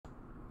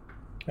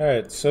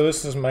Alright, so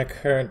this is my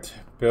current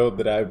build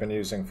that I've been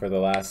using for the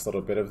last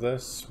little bit of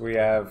this. We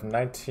have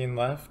 19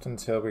 left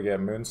until we get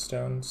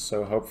Moonstone,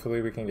 so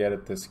hopefully we can get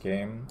it this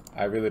game.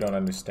 I really don't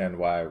understand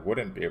why I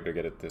wouldn't be able to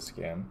get it this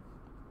game.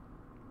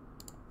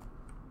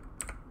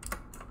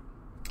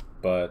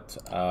 But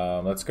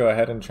let's go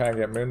ahead and try and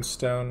get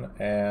Moonstone,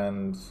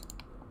 and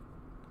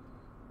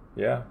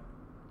yeah.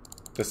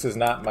 This is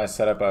not my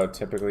setup I would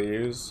typically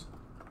use.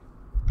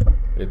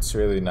 It's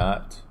really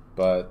not,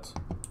 but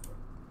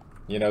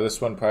you know,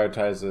 this one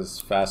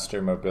prioritizes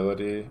faster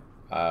mobility,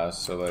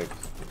 so like,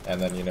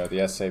 and then you know,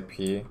 the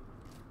SAP.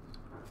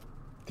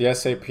 The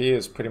SAP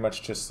is pretty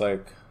much just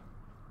like,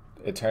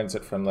 it turns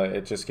it from like,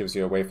 it just gives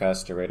you a way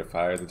faster rate of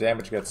fire. The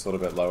damage gets a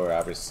little bit lower,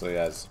 obviously,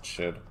 as it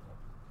should.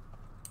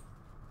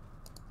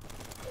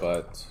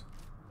 But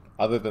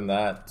other than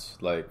that,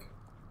 like,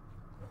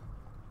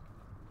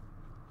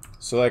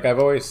 so like I've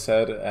always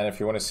said, and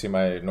if you want to see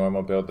my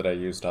normal build that I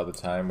used all the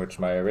time, which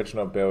my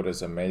original build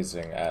is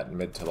amazing at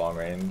mid to long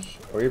range,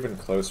 or even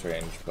close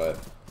range, but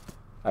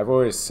I've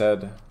always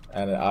said,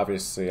 and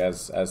obviously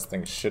as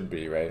things should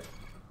be, right?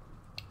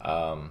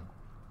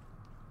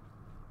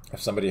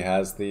 If somebody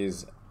has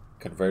these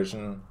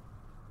conversion,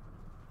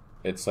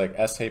 it's like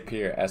SAP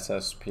or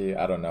SSP,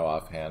 I don't know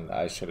offhand,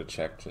 I should have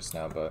checked just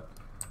now, but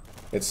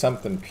it's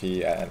something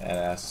P and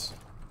S,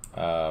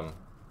 well,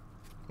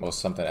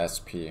 something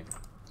SP.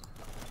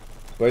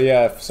 But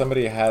yeah, if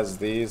somebody has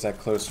these at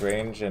close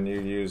range and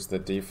you use the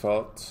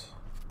default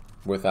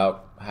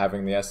without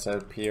having the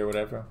SLP or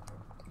whatever,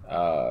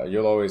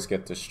 you'll always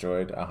get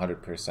destroyed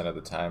 100% of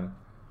the time.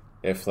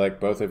 If like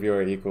both of you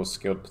are equal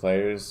skilled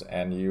players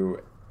and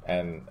you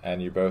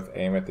both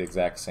aim at the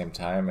exact same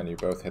time and you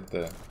both hit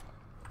the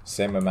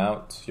same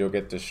amount, you'll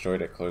get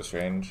destroyed at close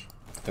range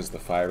because the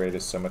fire rate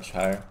is so much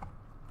higher.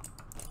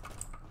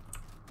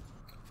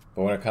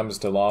 But when it comes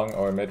to long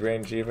or mid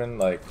range even,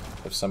 like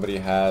if somebody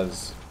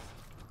has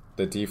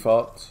the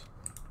default,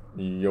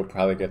 you'll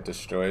probably get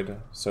destroyed.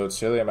 So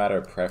it's really a matter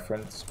of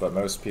preference, but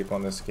most people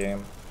in this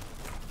game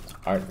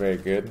aren't very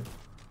good.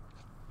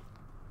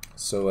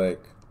 So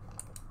like,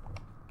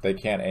 they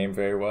can't aim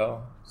very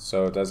well,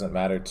 so it doesn't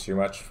matter too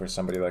much for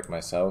somebody like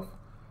myself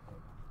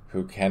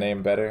who can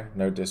aim better.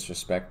 No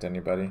disrespect to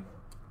anybody.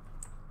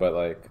 But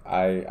like,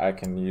 I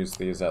can use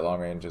these at long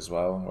range as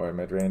well, or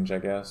mid range I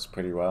guess,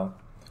 pretty well.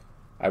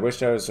 I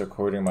wish I was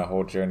recording my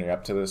whole journey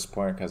up to this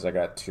point because I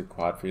got 2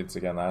 quad feeds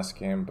again last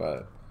game,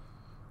 but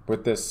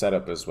with this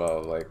setup as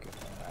well, like,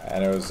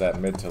 and it was at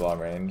mid to long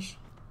range.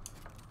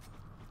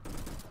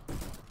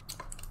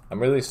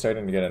 I'm really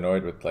starting to get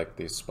annoyed with like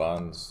these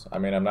spawns. I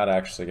mean, I'm not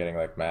actually getting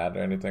like mad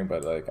or anything,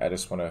 but like I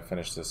just want to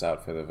finish this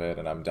out for the vid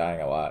and I'm dying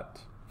a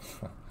lot.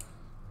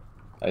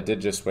 I did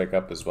just wake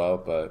up as well,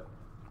 but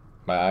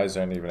my eyes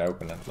aren't even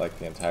open like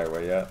the entire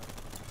way yet.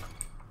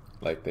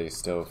 Like they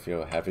still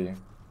feel heavy.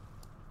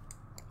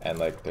 And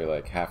like they're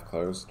like half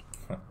closed.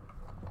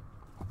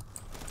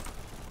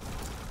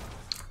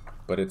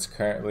 But it's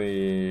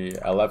currently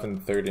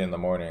 11:30 in the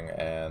morning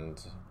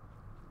and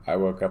I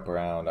woke up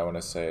around, I want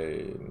to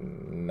say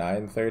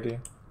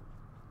 9:30.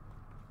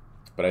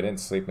 But I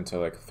didn't sleep until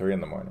like 3 in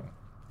the morning.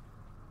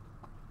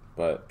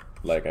 But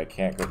like I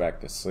can't go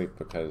back to sleep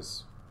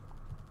because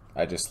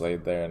I just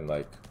laid there and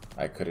like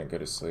I couldn't go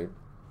to sleep.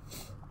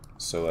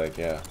 So like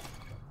yeah.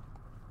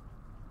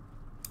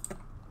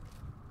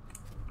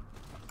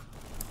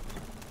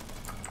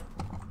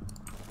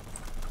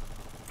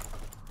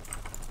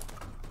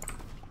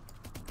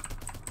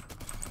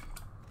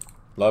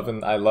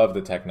 I love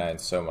the Tech 9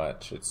 so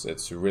much.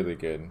 It's really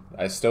good.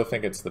 I still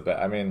think it's the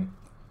best. I mean,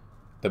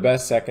 the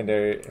best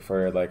secondary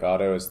for like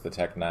auto is the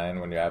Tech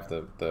 9 when you have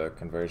the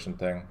conversion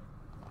thing.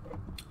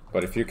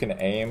 But if you can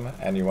aim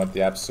and you want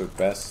the absolute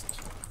best,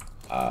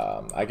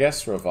 I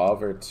guess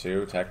Revolver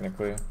too,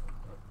 technically.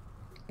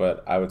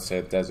 But I would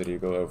say Desert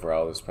Eagle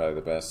overall is probably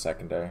the best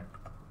secondary.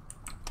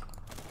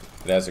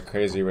 It has a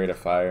crazy rate of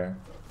fire.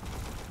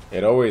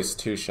 It always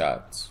 2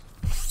 shots.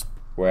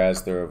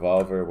 Whereas the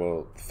Revolver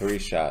will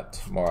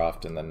 3-shot more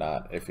often than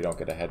not if you don't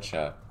get a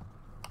headshot.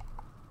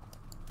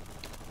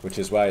 Which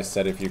is why I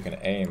said if you can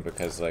aim,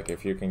 because like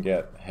if you can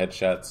get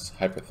headshots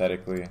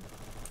hypothetically,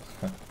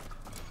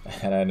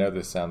 and I know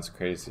this sounds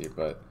crazy,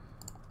 but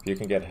if you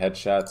can get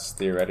headshots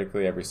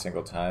theoretically every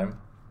single time,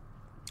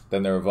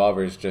 then the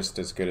Revolver is just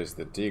as good as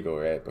the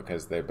Deagle, right?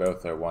 Because they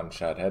both are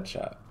 1-shot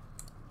headshot.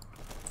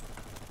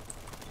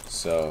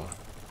 So,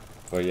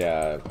 but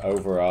yeah,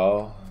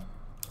 overall,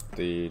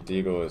 the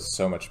Deagle is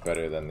so much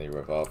better than the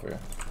Revolver.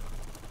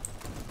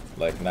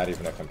 Like, not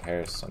even a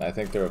comparison. I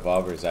think the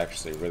Revolver is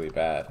actually really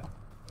bad.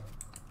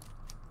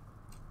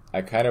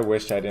 I kind of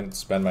wish I didn't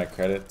spend my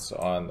credits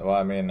on, well,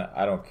 I mean,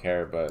 I don't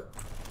care, but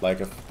like,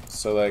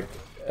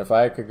 if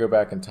I could go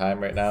back in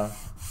time right now,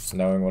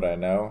 knowing what I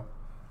know,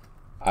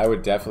 I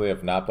would definitely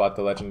have not bought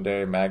the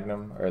Legendary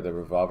Magnum or the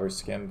Revolver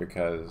skin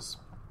because,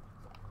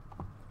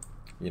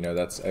 you know,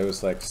 it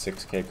was like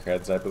 6k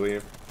creds, I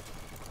believe.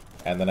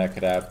 And then I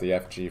could have the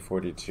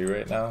FG42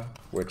 right now,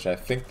 which I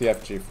think the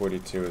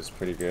FG42 is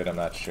pretty good. I'm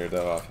not sure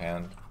though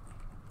offhand.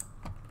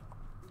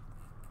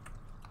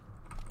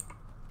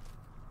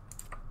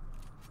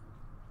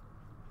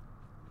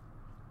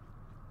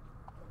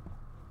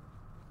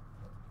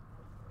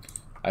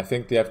 I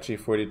think the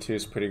FG42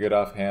 is pretty good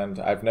offhand.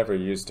 I've never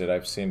used it.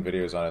 I've seen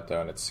videos on it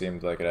though, and it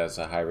seemed like it has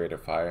a high rate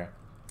of fire.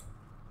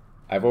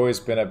 I've always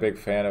been a big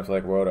fan of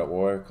like World at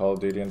War, Call of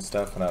Duty and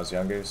stuff when I was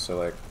younger, so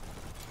like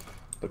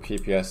the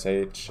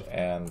PPSH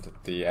and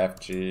the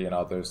FG and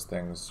all those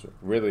things,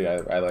 really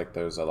I like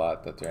those a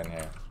lot that they're in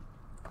here.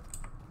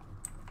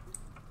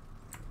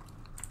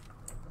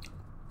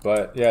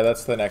 But yeah,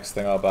 that's the next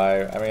thing I'll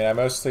buy. I mean, I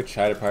mostly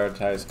try to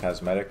prioritize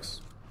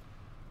cosmetics.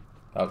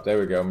 Oh, there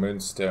we go,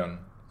 Moonstone,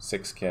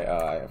 6K.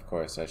 Oh, of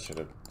course I should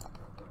have.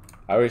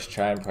 I always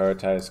try and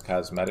prioritize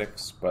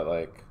cosmetics, but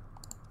like,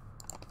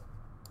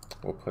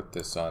 we'll put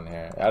this on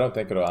here. I don't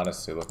think it'll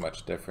honestly look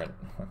much different,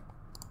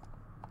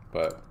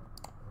 but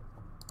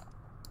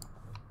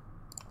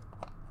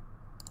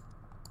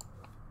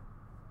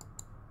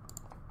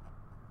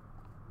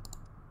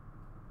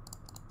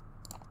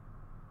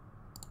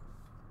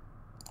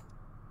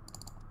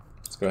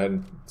let's go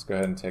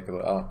ahead and take a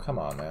look. Oh, come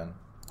on, man.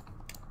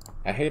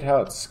 I hate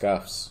how it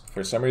scuffs.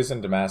 For some reason,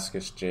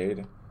 Damascus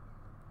Jade,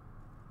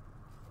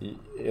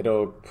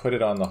 it'll put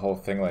it on the whole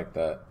thing like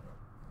that.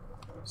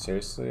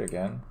 Seriously,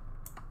 again?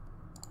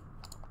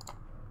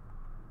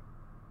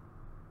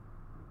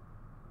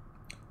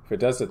 If it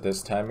does it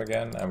this time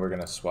again, and we're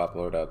gonna swap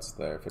loadouts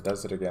there. If it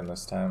does it again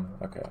this time,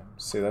 okay.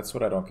 See, that's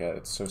what I don't get.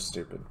 It's so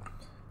stupid.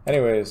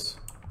 Anyways,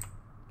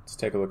 let's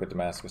take a look at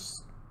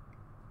Damascus.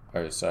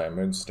 Or sorry,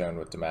 Moonstone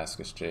with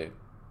Damascus Jade.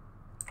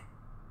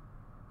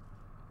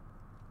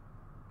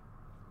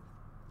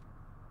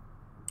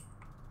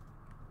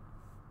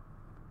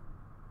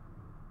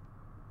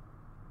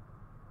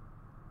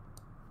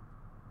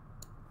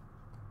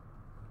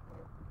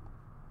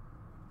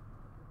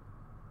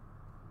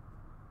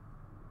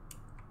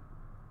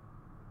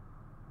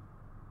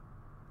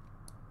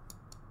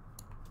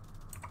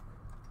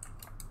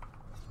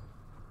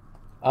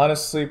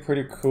 Honestly,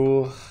 pretty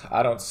cool.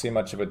 I don't see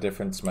much of a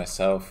difference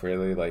myself,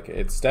 really. Like,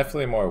 it's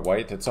definitely more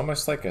white. It's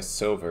almost like a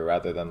silver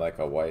rather than like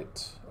a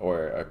white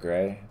or a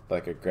gray,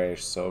 like a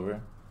grayish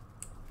silver.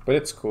 But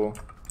it's cool.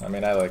 I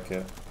mean, I like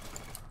it.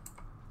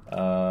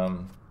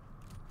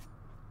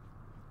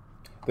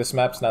 This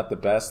map's not the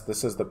best.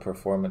 This is the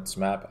performance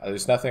map.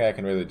 There's nothing I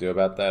can really do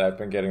about that. I've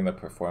been getting the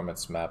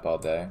performance map all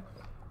day.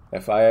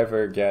 If I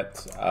ever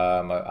get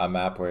a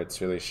map where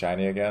it's really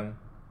shiny again,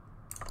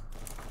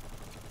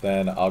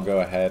 then I'll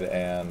go ahead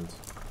and...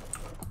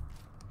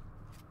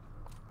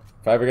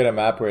 If I ever get a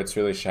map where it's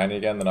really shiny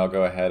again, then I'll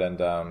go ahead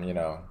and, you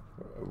know,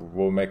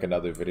 we'll make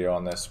another video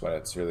on this when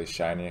it's really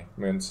shiny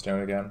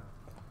Moonstone again.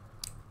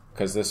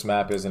 Because this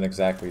map isn't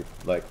exactly,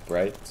 like,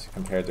 bright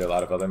compared to a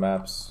lot of other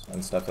maps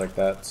and stuff like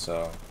that,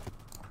 so...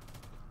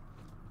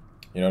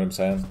 You know what I'm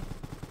saying?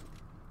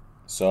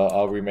 So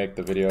I'll remake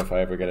the video if I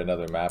ever get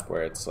another map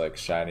where it's, like,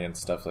 shiny and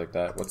stuff like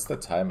that. What's the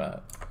time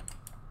at?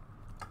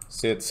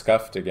 See, it's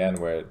scuffed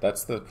again, where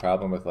that's the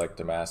problem with like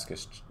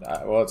Damascus.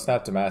 Well, it's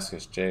not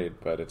Damascus Jade,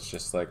 but it's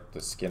just like the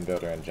skin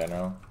builder in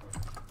general,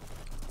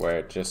 where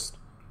it just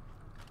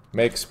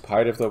makes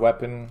part of the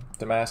weapon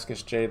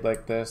Damascus Jade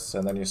like this,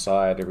 and then you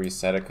saw I had to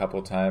reset a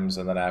couple times,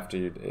 and then after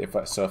you, if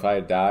I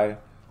die,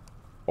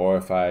 or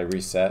if I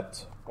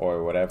reset,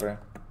 or whatever,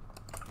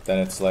 then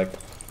it's like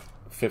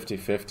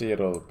 50-50,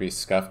 it'll be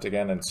scuffed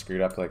again and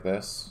screwed up like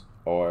this,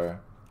 or...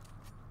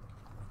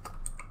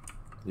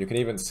 You can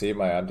even see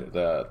my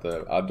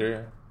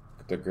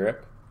the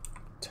grip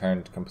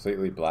turned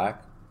completely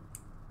black.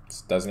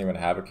 It doesn't even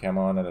have a camo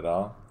on it at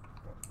all.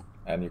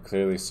 And you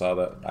clearly saw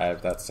that I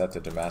have that set to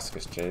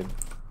Damascus Jade,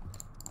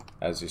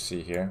 as you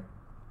see here.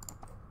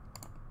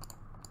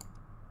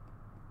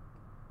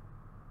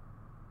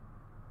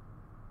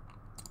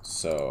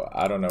 So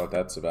I don't know what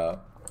that's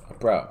about.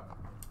 Bro.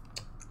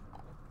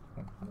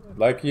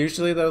 Like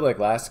usually though, like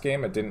last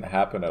game it didn't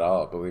happen at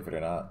all, believe it or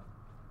not.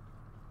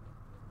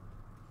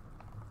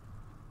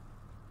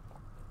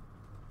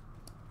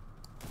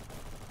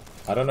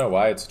 I don't know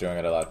why it's doing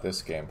it a lot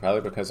this game.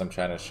 Probably because I'm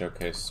trying to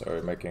showcase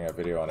or making a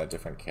video on a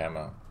different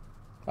camo.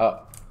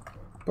 Oh.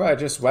 Bro, I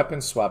just weapon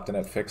swapped and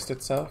it fixed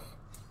itself?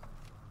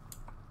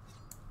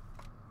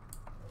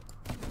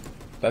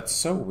 That's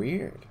so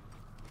weird.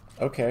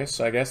 Okay,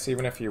 so I guess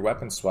even if you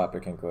weapon swap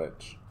it can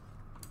glitch.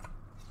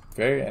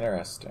 Very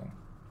interesting.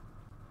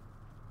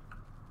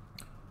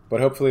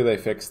 But hopefully they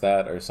fix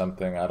that or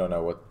something. I don't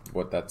know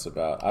what that's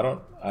about.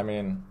 I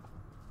mean...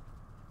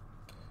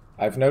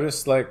 I've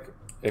noticed like...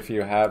 If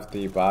you have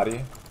the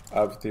body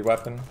of the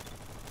weapon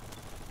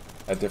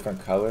a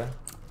different color,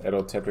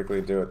 it'll typically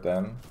do it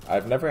then.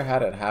 I've never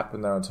had it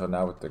happen though until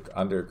now with the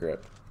under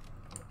grip.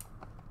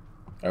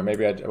 Or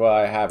maybe well,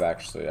 I have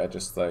actually. I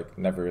just like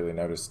never really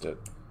noticed it.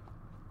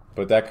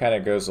 But that kind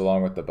of goes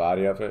along with the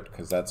body of it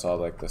because that's all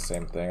like the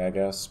same thing, I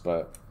guess.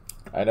 But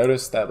I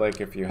noticed that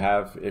like if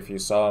you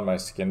saw on my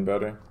skin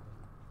builder,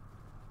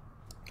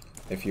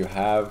 if you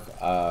have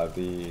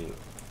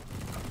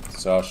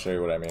so I'll show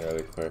you what I mean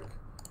really quick.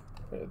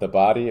 The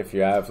body, if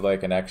you have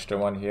like an extra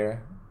one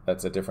here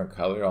that's a different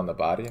color on the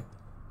body,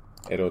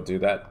 it'll do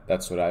that.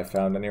 That's what I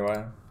found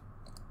anyway.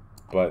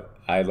 But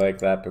I like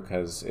that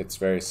because it's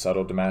very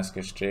subtle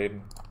Damascus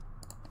Jade.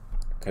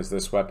 because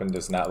this weapon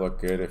does not look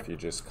good if you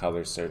just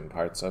color certain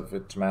parts of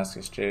it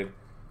Damascus Jade,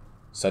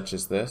 such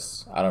as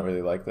this. I don't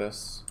really like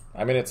this.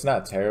 I mean, it's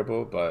not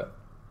terrible, but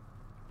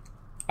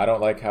I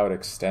don't like how it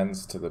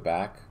extends to the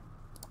back,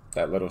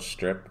 that little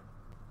strip.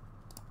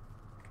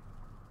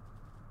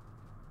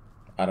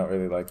 I don't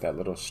really like that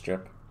little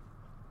strip.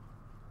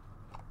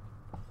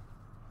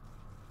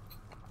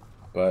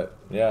 But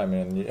yeah, I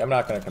mean, I'm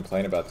not gonna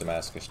complain about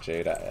Damascus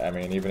Jade. I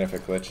mean, even if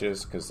it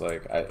glitches, because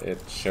like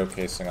it's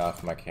showcasing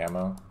off my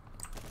camo,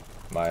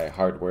 my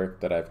hard work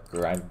that I've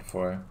grinded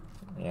for,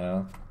 you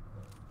know.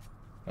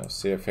 I'll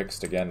see it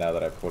fixed again now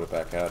that I pulled it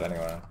back out.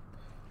 Anyway,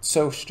 it's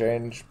so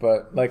strange,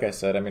 but like I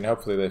said, I mean,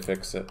 hopefully they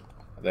fix it.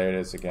 There it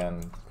is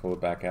again. Pull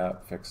it back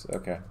out. Fix it.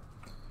 Okay.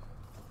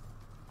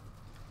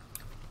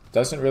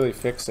 Doesn't really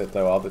fix it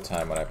though all the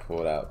time when I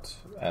pull it out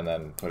and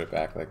then put it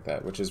back like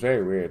that, which is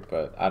very weird.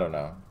 But I don't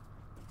know.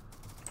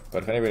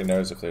 But if anybody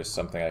knows if there's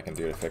something I can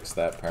do to fix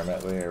that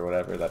permanently or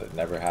whatever, that it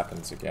never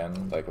happens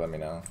again, like, let me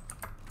know.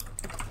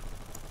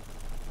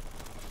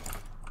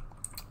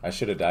 I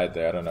should have died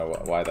there. I don't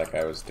know why that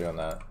guy was doing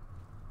that.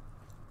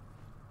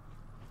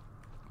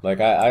 Like,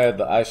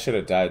 I should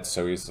have died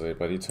so easily,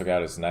 but he took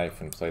out his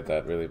knife and played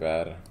that really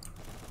bad.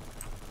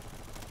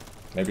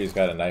 Maybe he's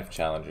got a knife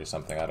challenge or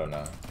something, I don't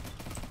know.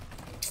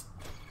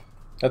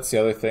 That's the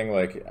other thing,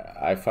 like,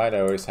 I find I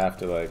always have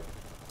to,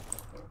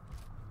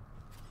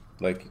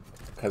 like,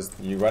 because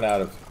you run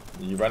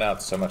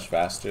out so much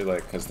faster,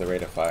 like, because the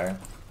rate of fire.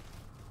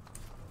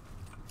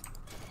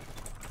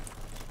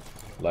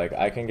 Like,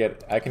 I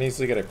can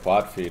easily get a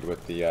quad feed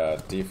with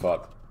the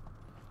default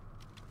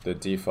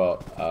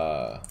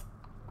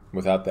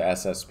without the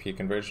SSP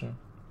conversion.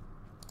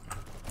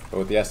 But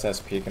with the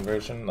SSP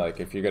conversion, like,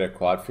 if you get a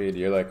quad feed,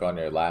 you're like on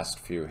your last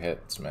few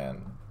hits,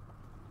 man.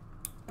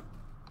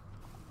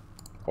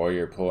 Or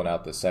you're pulling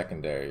out the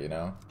secondary, you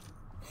know?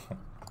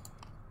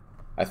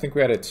 I think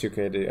we had a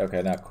 2K,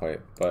 okay, not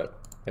quite, but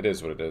it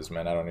is what it is,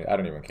 man. I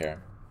don't even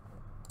care.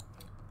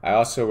 I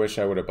also wish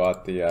I would have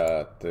bought the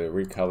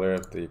recolor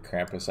of the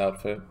Krampus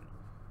outfit.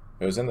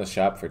 It was in the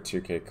shop for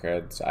 2K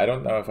creds. I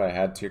don't know if I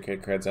had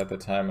 2K creds at the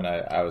time, and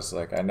I was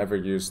like, I never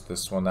used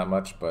this one that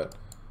much, but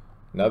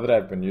now that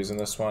I've been using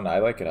this one, I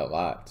like it a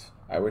lot.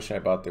 I wish I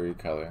bought the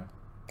recolor.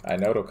 I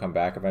know it'll come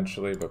back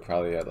eventually, but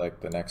probably at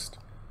like the next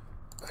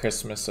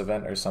Christmas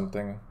event or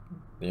something,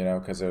 you know,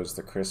 because it was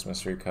the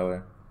Christmas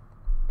recolor.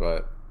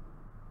 But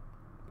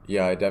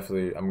yeah, I'm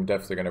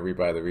definitely gonna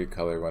rebuy the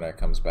recolor when it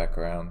comes back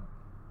around.